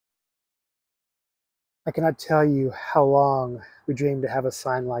I cannot tell you how long we dreamed to have a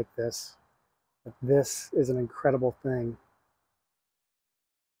sign like this. But this is an incredible thing.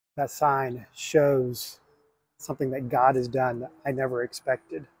 That sign shows something that God has done that I never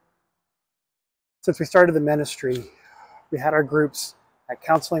expected. Since we started the ministry, we had our groups at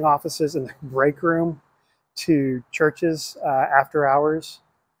counseling offices in the break room, to churches after hours.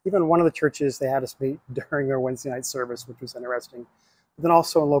 Even one of the churches, they had us meet during their Wednesday night service, which was interesting. But then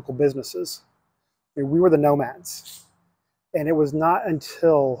also in local businesses. I mean, we were the nomads. And it was not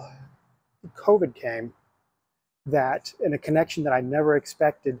until COVID came that, in a connection that I never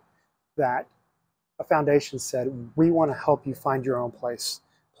expected, that a foundation said, we want to help you find your own place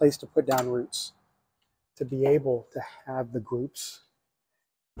to put down roots, to be able to have the groups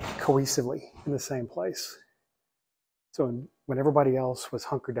cohesively in the same place. So when everybody else was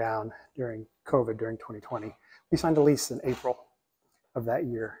hunkered down during COVID, during 2020, we signed a lease in April of that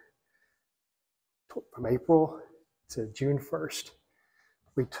year. From April to June 1st,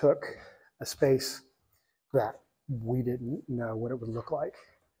 we took a space that we didn't know what it would look like.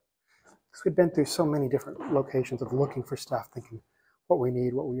 Because we'd been through so many different locations of looking for stuff, thinking what we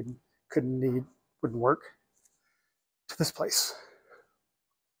need, what we couldn't need, wouldn't work, to this place.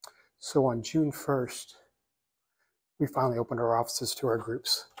 So on June 1st, we finally opened our offices to our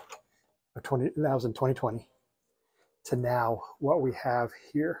groups. That was in 2020. To now, what we have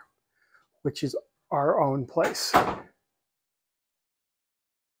here, which is our own place.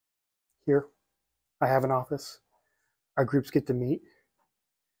 Here, I have an office. Our groups get to meet.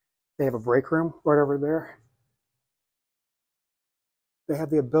 They have a break room right over there. They have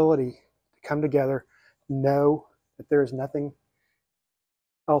the ability to come together, know that there is nothing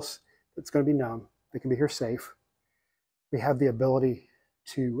else that's going to be known. They can be here safe. We have the ability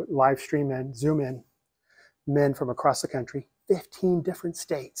to live stream in, Zoom in, men from across the country, 15 different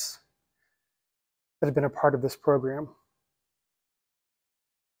states that have been a part of this program.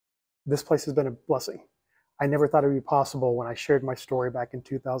 This place has been a blessing. I never thought it would be possible when I shared my story back in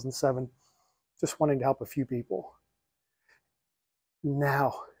 2007, just wanting to help a few people.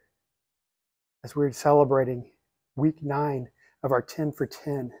 Now, as we're celebrating week 9 of our 10 for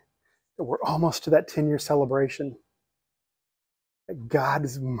 10, we're almost to that 10-year celebration.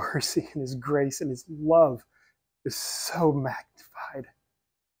 God's mercy and His grace and His love is so magnified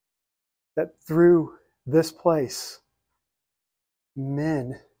that through this place,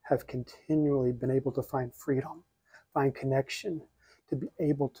 men have continually been able to find freedom, find connection, to be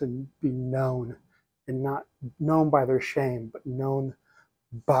able to be known, and not known by their shame, but known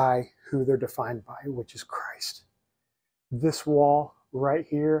by who they're defined by, which is Christ. This wall right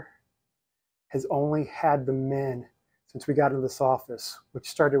here has only had the men since we got into this office, which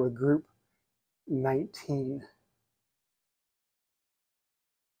started with group 19.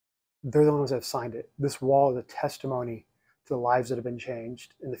 They're the ones that have signed it. This wall is a testimony to the lives that have been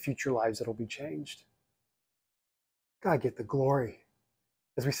changed and the future lives that will be changed. God, get the glory.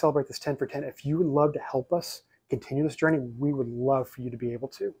 As we celebrate this 10 for 10, if you would love to help us continue this journey, we would love for you to be able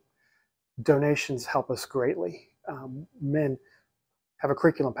to. Donations help us greatly. Men have a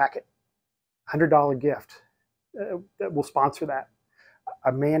curriculum packet, $100 gift that will sponsor that.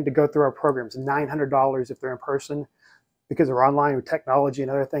 A man to go through our programs, $900 if they're in person. Because they're online with technology and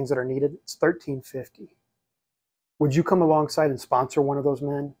other things that are needed, it's $1,350. Would you come alongside and sponsor one of those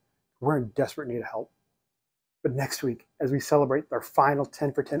men? We're in desperate need of help. But next week, as we celebrate our final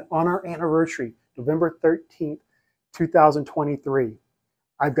 10 for 10 on our anniversary, November 13th, 2023,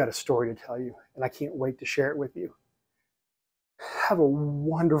 I've got a story to tell you, and I can't wait to share it with you. Have a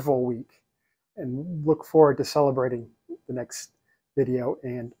wonderful week, and look forward to celebrating the next video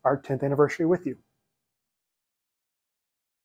and our 10th anniversary with you.